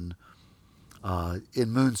in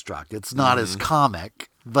Moonstruck. It's not as comic,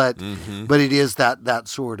 but it is that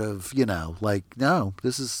sort of, no,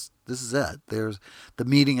 this is This is it. There's the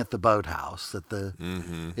meeting at the boathouse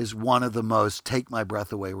is one of the most take my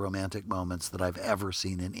breath away romantic moments that I've ever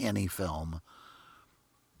seen in any film,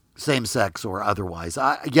 same sex or otherwise.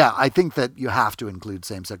 I think that you have to include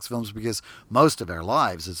same sex films because most of our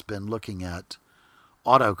lives has been looking at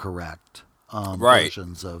autocorrect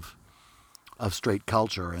versions of straight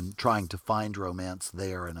culture and trying to find romance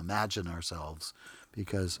there and imagine ourselves,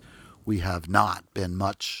 because we have not been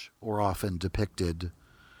much or often depicted.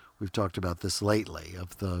 We've talked about this lately,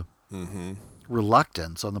 of the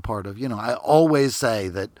reluctance on the part of, I always say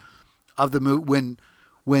that of the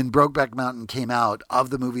when Brokeback Mountain came out,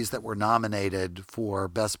 of the movies that were nominated for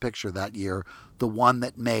Best Picture that year, the one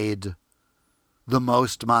that made the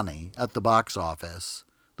most money at the box office,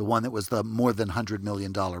 the one that was the more than $100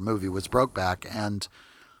 million movie, was Brokeback, and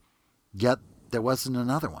yet there wasn't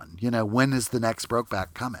another one. When is the next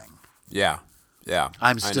Brokeback coming? Yeah.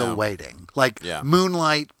 I'm still waiting.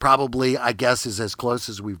 Moonlight probably, I guess, is as close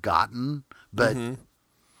as we've gotten, but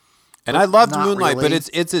and I loved Moonlight, really. but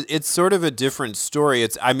it's sort of a different story.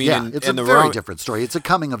 It's a very different story. It's a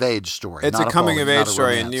coming of age story. It's a coming of age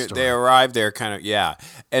story, and they arrive there kind of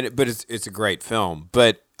but it's a great film,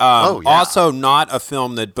 but also not a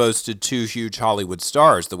film that boasted two huge Hollywood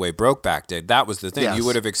stars the way Brokeback did. That was the thing. Yes. You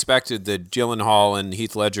would have expected that Gyllenhaal and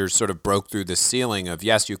Heath Ledger sort of broke through the ceiling of,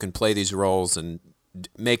 yes, you can play these roles and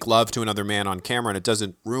make love to another man on camera, and it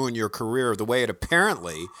doesn't ruin your career the way it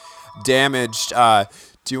apparently damaged.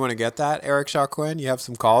 Do you want to get that, Eric Shaw Quinn? You have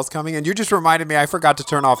some calls coming, and you just reminded me I forgot to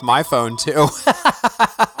turn off my phone too.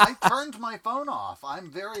 I turned my phone off. I'm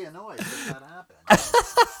very annoyed that happened.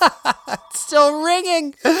 It's still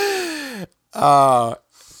ringing.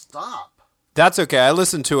 Stop. That's okay. I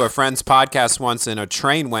listened to a friend's podcast once, and a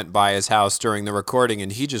train went by his house during the recording,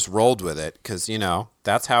 and he just rolled with it because,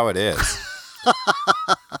 that's how it is.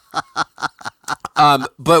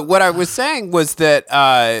 But what I was saying was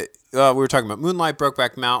that we were talking about Moonlight,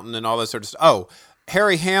 Brokeback Mountain, and all that sort of stuff. Oh,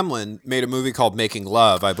 Harry Hamlin made a movie called Making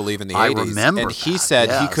Love, I believe, in the 80s. Remember and he said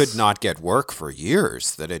he could not get work for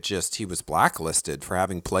years, that he was blacklisted for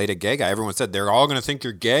having played a gay guy. Everyone said, they're all going to think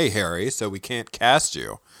you're gay, Harry, so we can't cast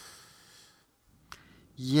you.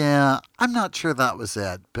 Yeah, I'm not sure that was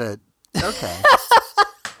it, but okay.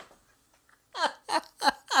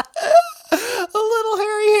 A little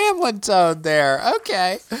Harry Hamlin tone there.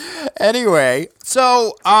 Okay. Anyway,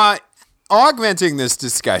 so augmenting this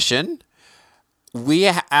discussion, we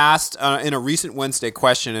asked in a recent Wednesday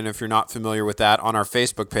question, and if you're not familiar with that, on our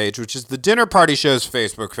Facebook page, which is the Dinner Party Show's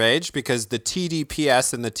Facebook page, because the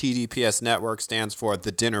TDPS and the TDPS network stands for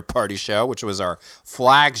The Dinner Party Show, which was our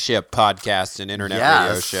flagship podcast and internet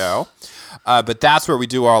radio show. But that's where we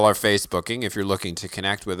do all our Facebooking. If you're looking to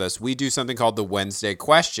connect with us, we do something called the Wednesday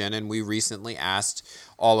question, and we recently asked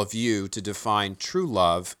all of you to define true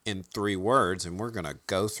love in 3 words, and we're going to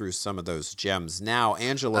go through some of those gems now.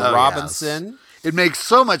 Angela Robinson. Yes. It makes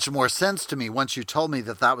so much more sense to me once you told me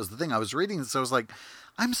that was the thing. I was reading this, so I was like,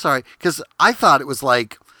 I'm sorry, because I thought it was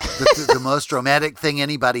like the most romantic thing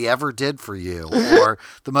anybody ever did for you, or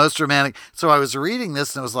the most romantic. So I was reading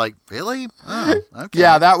this, and I was like, really? Oh, okay.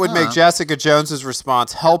 Yeah, that would make Jessica Jones's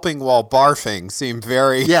response, helping while barfing, seem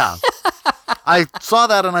very... Yeah. I saw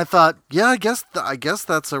that, and I thought, yeah, I guess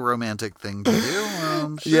that's a romantic thing to do.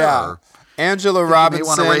 Sure. Yeah. Angela Robinson... You may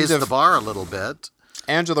want to raise the bar a little bit.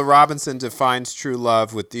 Angela Robinson defines true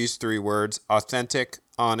love with these 3 words: authentic,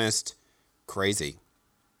 honest, crazy.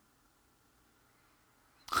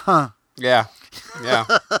 Huh. Yeah.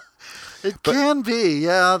 It can be,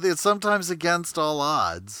 yeah. It's sometimes against all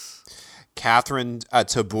odds. Catherine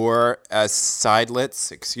Tabor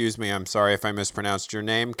Seidlitz, excuse me, I'm sorry if I mispronounced your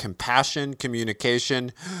name. Compassion,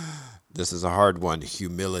 communication. This is a hard one.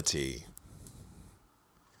 Humility.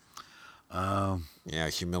 Yeah,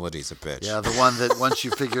 humility's a bitch. Yeah, the one that once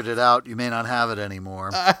you figured it out, you may not have it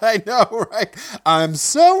anymore. I know, right? I'm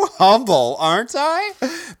so humble, aren't I?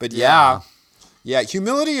 But yeah,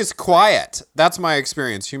 humility is quiet. That's my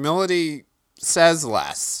experience. Humility says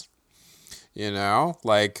less,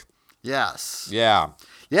 Yes. Yeah.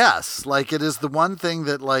 Yes, it is the one thing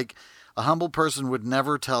that, a humble person would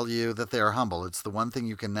never tell you that they are humble. It's the one thing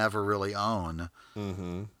you can never really own.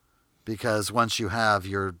 Mm-hmm. Because once you have,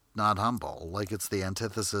 you're not humble. It's the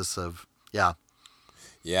antithesis of, yeah.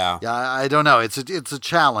 Yeah. Yeah, I don't know. It's a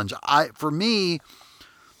challenge. For me,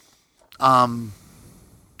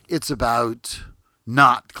 it's about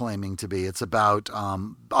not claiming to be. It's about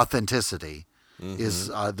authenticity is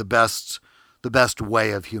the best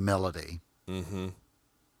way of humility. Mm-hmm.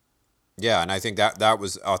 Yeah, and I think that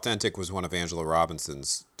was authentic was one of Angela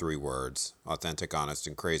Robinson's 3 words: authentic, honest,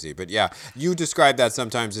 and crazy. But yeah, you describe that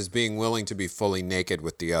sometimes as being willing to be fully naked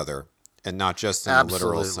with the other, and not just in a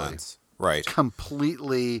literal sense. Right.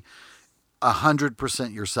 Completely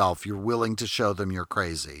 100% yourself. You're willing to show them you're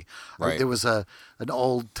crazy. Right. There was an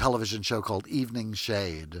old television show called Evening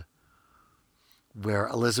Shade where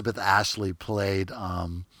Elizabeth Ashley played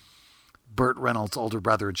Burt Reynolds' older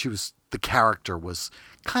brother, and the character was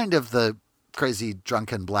kind of the crazy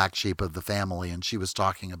drunken black sheep of the family, and she was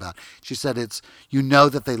talking about, she said you know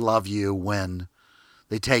that they love you when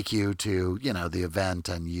they take you to, the event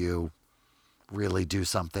and you really do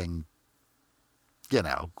something,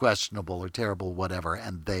 questionable or terrible, whatever,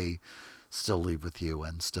 and they still leave with you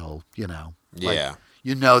and still, Yeah.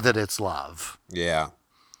 you know that it's love. Yeah.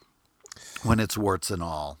 When it's warts and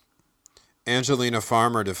all. Angelina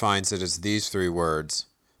Farmer defines it as these 3 words: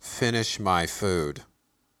 finish my food.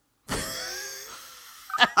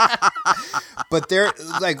 But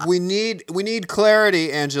we need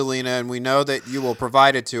clarity, Angelina, and we know that you will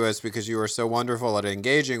provide it to us because you are so wonderful at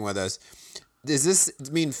engaging with us. Does this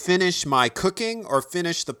mean finish my cooking or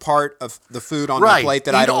finish the part of the food on the plate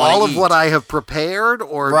that I don't want to eat? All of what I have prepared,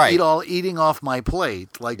 or eating off my plate?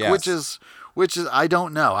 Yes. Which is I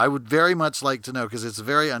don't know. I would very much like to know, because it's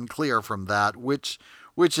very unclear from that which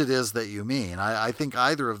it is that you mean. I think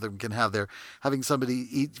either of them can have having somebody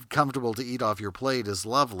eat comfortable to eat off your plate is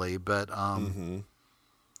lovely, but having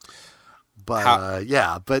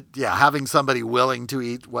somebody willing to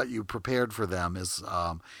eat what you prepared for them is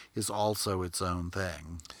also its own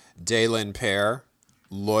thing. Daylin Pear: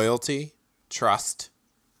 loyalty, trust,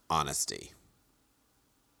 honesty.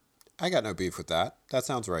 I got no beef with that. That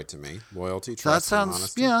sounds right to me. Loyalty, trust, and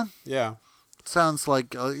honesty. Yeah. Sounds like,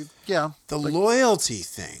 The loyalty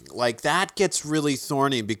thing, that gets really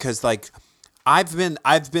thorny because, I've been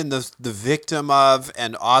the victim of,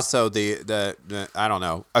 and also the I don't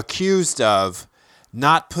know, accused of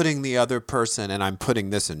not putting the other person, and I'm putting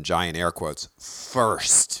this in giant air quotes,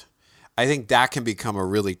 first. I think that can become a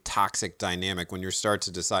really toxic dynamic when you're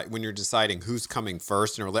deciding who's coming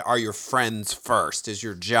first, and are your friends first? Is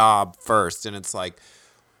your job first? And it's like,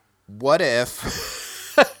 what if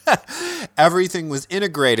everything was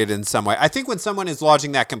integrated in some way? I think when someone is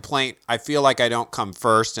lodging that complaint, I feel like I don't come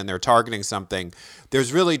first and they're targeting something,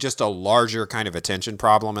 there's really just a larger kind of attention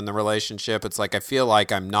problem in the relationship. It's like I feel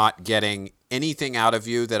like I'm not getting anything out of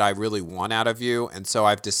you that I really want out of you, and so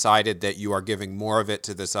I've decided that you are giving more of it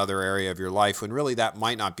to this other area of your life when really that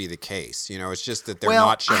might not be the case. It's just that they're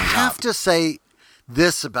not showing up. I have to say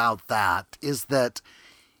this about that, is that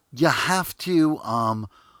you have to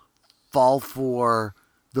fall for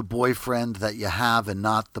the boyfriend that you have and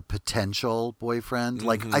not the potential boyfriend.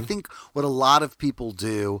 Mm-hmm. I think what a lot of people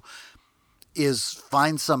do is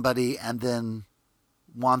find somebody and then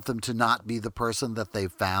want them to not be the person that they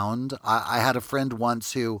found. I had a friend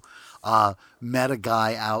once who met a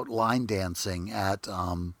guy out line dancing at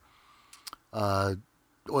Oil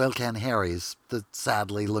Can Harry's, the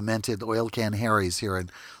sadly lamented Oil Can Harry's here in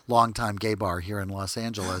longtime gay bar here in Los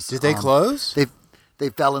Angeles. Did they close? They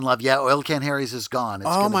fell in love. Yeah, Oil Can Harry's is gone. It's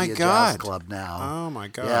going to be a jazz club now. Oh, my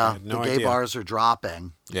God. Yeah, no the gay idea. bars are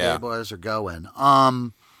dropping. The Yeah. gay bars are going.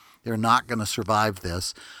 They're not going to survive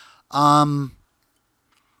this.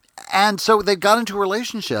 And so they got into a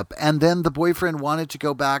relationship, and then the boyfriend wanted to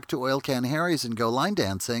go back to Oil Can Harry's and go line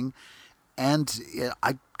dancing, and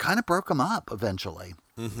I kind of broke him up eventually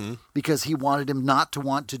because he wanted him not to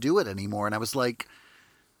want to do it anymore. And I was like,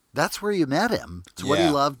 that's where you met him. It's what he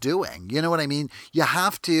loved doing. You know what I mean? You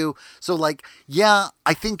have to. So I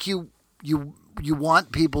think you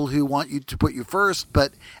want people who want you to put you first,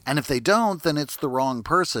 and if they don't, then it's the wrong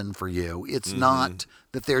person for you. It's not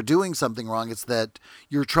that they're doing something wrong. It's that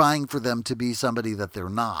you're trying for them to be somebody that they're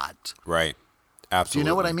not. Right. Absolutely. Do you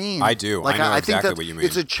know what I mean? I do. I know exactly think what you mean.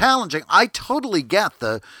 It's a challenging. I totally get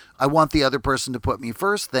I want the other person to put me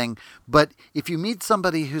first thing. But if you meet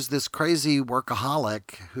somebody who's this crazy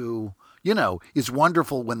workaholic who, is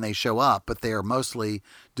wonderful when they show up, but they are mostly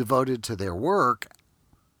devoted to their work,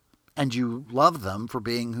 and you love them for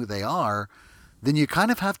being who they are, then you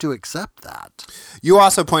kind of have to accept that. You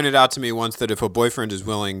also pointed out to me once that if a boyfriend is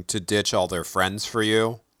willing to ditch all their friends for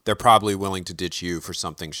you, they're probably willing to ditch you for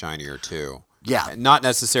something shinier too. Yeah. Not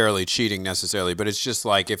necessarily cheating necessarily, but it's just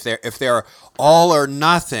like if they're all or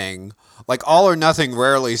nothing, all or nothing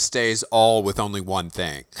rarely stays all with only one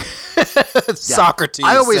thing. Socrates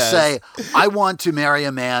I always says. say, I want to marry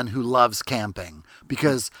a man who loves camping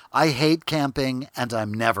because I hate camping and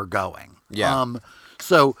I'm never going. Yeah.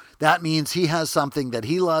 So that means he has something that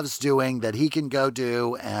he loves doing that he can go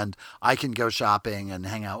do, and I can go shopping and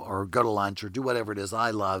hang out or go to lunch or do whatever it is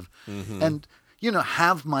I love. And,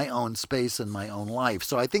 have my own space and my own life.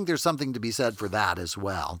 So I think there's something to be said for that as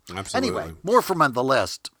well. Absolutely. Anyway, more from on the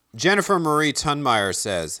list. Jennifer Marie Tunmeyer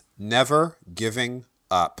says, never giving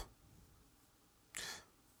up.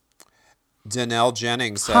 Danelle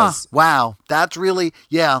Jennings says, Wow, that's really,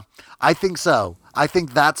 I think so. I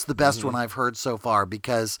think that's the best one I've heard so far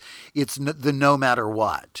because it's the no matter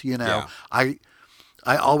what, Yeah.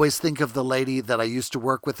 I always think of the lady that I used to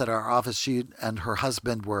work with at our office. She and her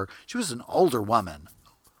husband she was an older woman,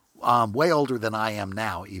 way older than I am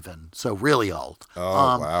now even. So really old.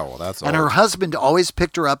 oh, wow, well, that's And old. her husband always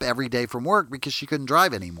picked her up every day from work because she couldn't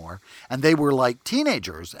drive anymore. And they were like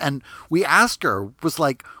teenagers. And we asked her, was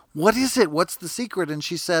like, what is it? What's the secret? And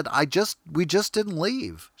she said, we just didn't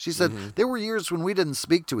leave. She said, there were years when we didn't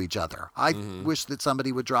speak to each other. I wish that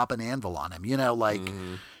somebody would drop an anvil on him,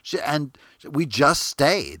 and we just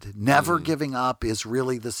stayed. Never giving up is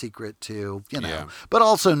really the secret to, but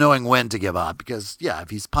also knowing when to give up because, if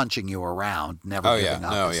he's punching you around, never giving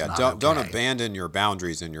up. Is not Don't okay. abandon your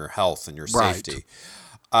boundaries and your health and your Right. safety.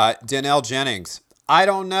 Danelle Jennings, I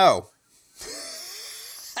don't know.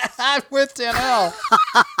 I'm with Danelle.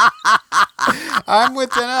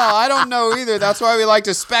 I don't know either. That's why we like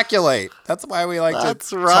to speculate. That's why we like That's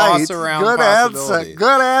to right. toss around Good answer. possibilities.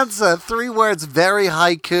 Good answer. 3 words. Very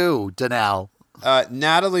haiku, Danelle.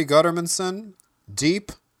 Natalie Guttermanson,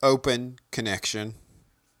 deep, open connection.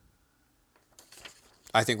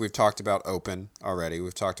 I think we've talked about open already.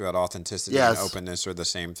 We've talked about authenticity and Yes. openness are the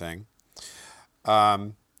same thing.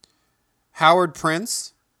 Howard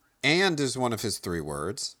Prince, and is one of his 3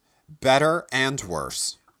 words. Better and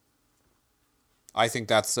worse. I think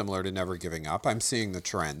that's similar to never giving up. I'm seeing the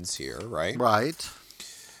trends here, right? Right.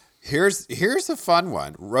 Here's a fun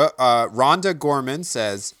one. Rhonda Gorman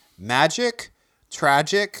says, magic,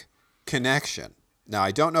 tragic, connection. Now,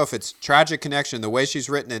 I don't know if it's tragic connection. The way she's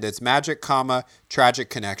written it, it's magic, comma, tragic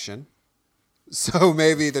connection. So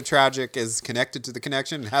maybe the tragic is connected to the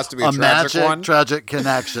connection. It has to be a tragic magic, one. tragic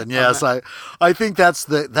connection. Yes, I think that's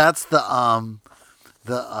the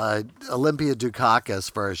Olympia Dukakis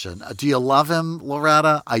version. Do you love him,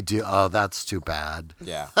 Loretta? I do. Oh, that's too bad.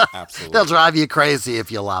 Yeah, absolutely. They'll drive you crazy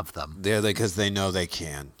if you love them. They're because they know they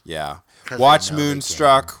can. Yeah. 'Cause Watch they know they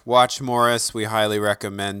Moonstruck. Watch Morris. We highly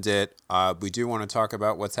recommend it. We do want to talk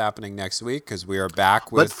about what's happening next week because we are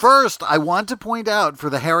back with. But first, I want to point out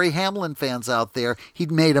for the Harry Hamlin fans out there,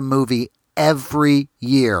 he'd made a movie every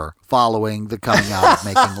year following the coming out of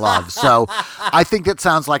Making Love. So I think that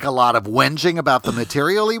sounds like a lot of whinging about the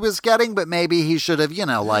material he was getting, but maybe he should have,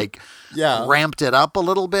 ramped it up a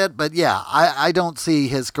little bit. But I don't see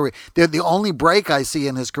his career. The only break I see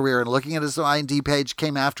in his career, and looking at his IMDb page,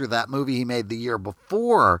 came after that movie he made the year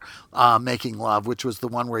before Making Love, which was the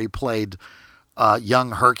one where he played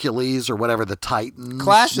young Hercules or whatever, the Titans.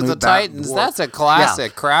 Clash of the Titans. That's a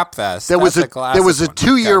classic crap fest. There was a classic one.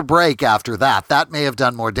 2-year Okay. break after that. That may have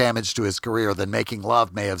done more damage to his career than Making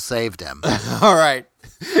Love may have saved him. All right.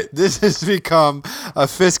 This has become a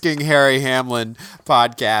Fisking Harry Hamlin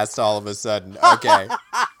podcast all of a sudden. Okay.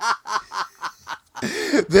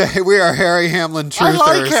 We are Harry Hamlin truthers.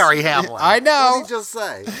 I like Harry Hamlin. I know. What did he just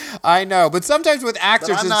say? I know, but sometimes with actors,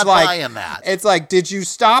 I'm it's not like buying that. it's like, did you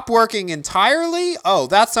stop working entirely? Oh,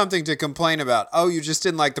 that's something to complain about. Oh, you just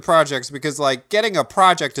didn't like the projects because, like, getting a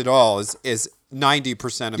project at all is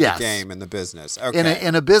 90% of Yes. the game in the business. Okay,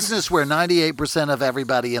 In a business where 98% of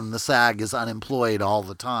everybody in the SAG is unemployed all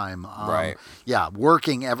the time, Right. Yeah,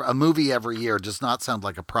 working a movie every year does not sound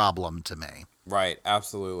like a problem to me. right,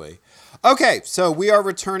 absolutely. Okay, so we are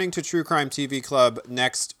returning to True Crime TV Club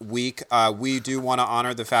next week. We do want to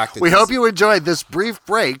honor the fact that We hope you enjoyed this brief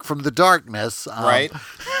break from the darkness. Right.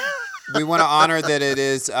 We want to honor that it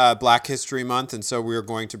is Black History Month, and so we're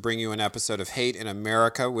going to bring you an episode of Hate in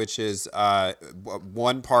America, which is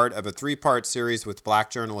one part of a 3-part series with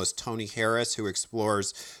Black journalist Tony Harris, who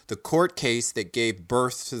explores the court case that gave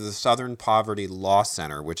birth to the Southern Poverty Law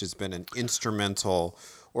Center, which has been an instrumental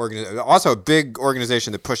also a big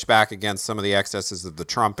organization that pushed back against some of the excesses of the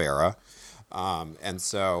Trump era. And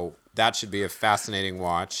so that should be a fascinating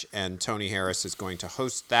watch. And Tony Harris is going to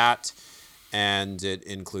host that. And it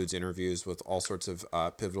includes interviews with all sorts of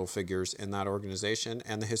pivotal figures in that organization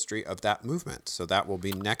and the history of that movement. So that will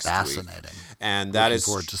be next week. Fascinating. And that Looking is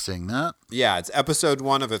forward to seeing that. yeah, it's episode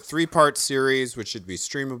 1 of a 3-part series, which should be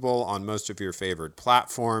streamable on most of your favorite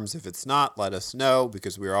platforms. If it's not, let us know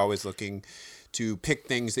because we're always looking to pick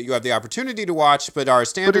things that you have the opportunity to watch, but our But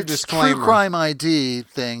standard its disclaimer. True Crime ID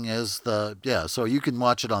thing is so you can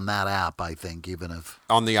watch it on that app, I think, even if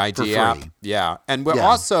On the for ID free. app, yeah. And we're Yeah.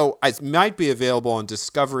 also, it might be available on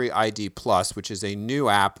Discovery ID Plus, which is a new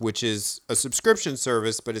app, which is a subscription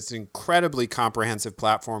service, but it's an incredibly comprehensive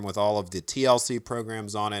platform with all of the TLC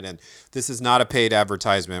programs on it. And this is not a paid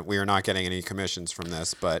advertisement. We are not getting any commissions from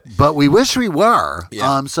this, but But we wish we were.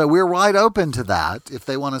 Yeah. So we're wide open to that. If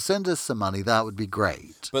they want to send us some money, that would be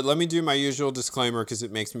great. But let me do my usual disclaimer because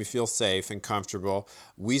it makes me feel safe and comfortable.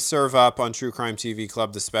 We serve up on True Crime TV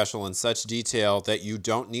Club the special in such detail that you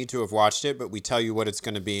don't need to have watched it, but we tell you what it's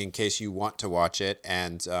going to be in case you want to watch it.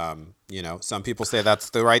 And, some people say that's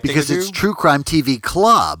the right Because thing to it's do. True Crime TV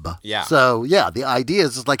Club. Yeah. So, the idea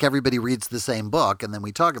is like everybody reads the same book and then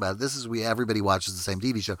we talk about it. Everybody watches the same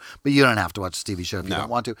TV show, but you don't have to watch the TV show if you No. don't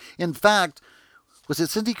want to. In fact, was it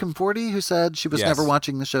Cindy Conforti who said she was Yes. never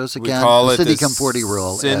watching the shows We again? call The it Cindy the Conforti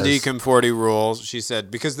rule. Cindy is- Conforti rule. She said,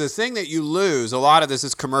 because the thing that you lose, a lot of this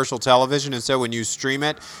is commercial television. And so when you stream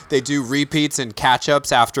it, they do repeats and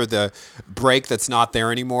catch-ups after the break that's not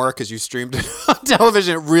there anymore because you streamed it on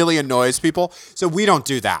television. It really annoys people. So we don't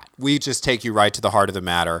do that. We just take you right to the heart of the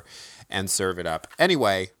matter and serve it up.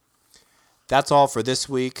 Anyway, that's all for this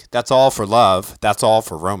week. That's all for love. That's all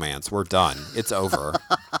for romance. We're done. It's over.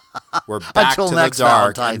 We're back Until to the next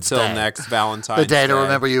dark Valentine's until Day. next Valentine's the day to Day.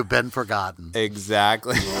 remember you've been forgotten.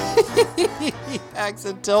 Exactly. Thanks.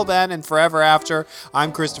 Until then and forever after,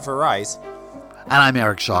 I'm Christopher Rice, And I'm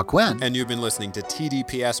Eric Shaw Quinn. and you've been listening to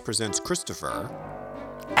TDPS Presents Christopher.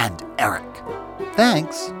 And Eric.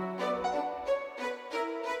 Thanks.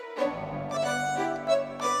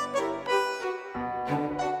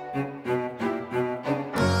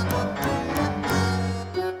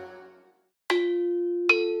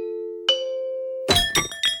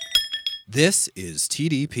 This is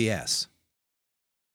TDPS.